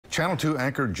Channel 2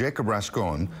 anchor Jacob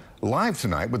Rascon live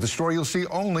tonight with the story you'll see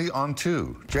only on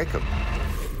 2. Jacob.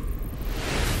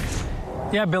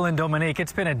 Yeah, Bill and Dominique,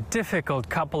 it's been a difficult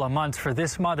couple of months for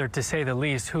this mother, to say the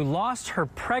least, who lost her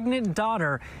pregnant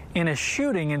daughter in a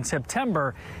shooting in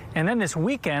September, and then this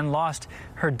weekend lost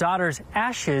her daughter's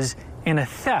ashes in a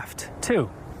theft, too.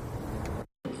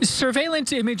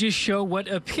 Surveillance images show what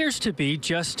appears to be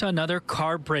just another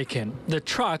car break-in. The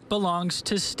truck belongs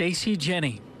to Stacy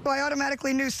Jenny. I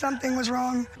automatically knew something was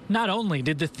wrong. Not only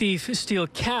did the thief steal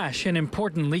cash and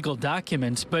important legal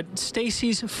documents, but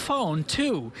Stacy's phone,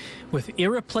 too, with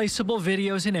irreplaceable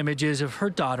videos and images of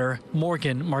her daughter,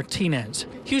 Morgan Martinez.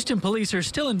 Houston police are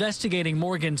still investigating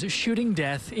Morgan's shooting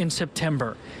death in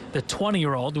September. The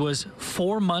 20-year-old was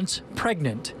 4 months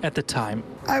pregnant at the time.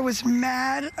 I was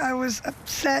mad. I was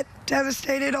upset,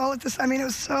 devastated, all at this. I mean, it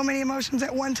was so many emotions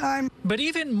at one time. But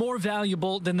even more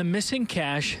valuable than the missing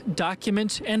cash,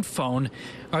 documents, and phone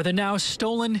are the now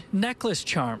stolen necklace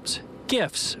charms,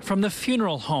 gifts from the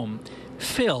funeral home,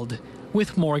 filled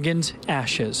with Morgan's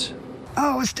ashes.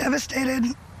 Oh, I was devastated.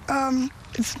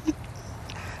 It's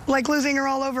like losing her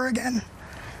all over again.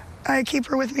 I keep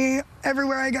her with me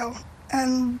everywhere I go.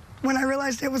 And when I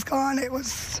realized it was gone, it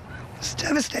was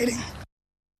devastating.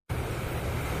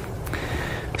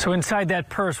 So inside that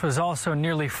purse was also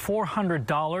nearly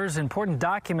 $400, important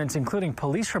documents including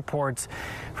police reports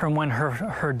from when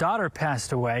her daughter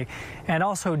passed away, and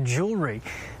also jewelry.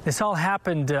 This all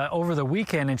happened over the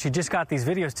weekend, and she just got these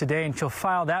videos today, and she'll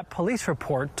file that police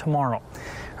report tomorrow.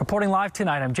 Reporting live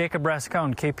tonight, I'm Jacob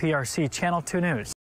Rascon, KPRC Channel 2 News.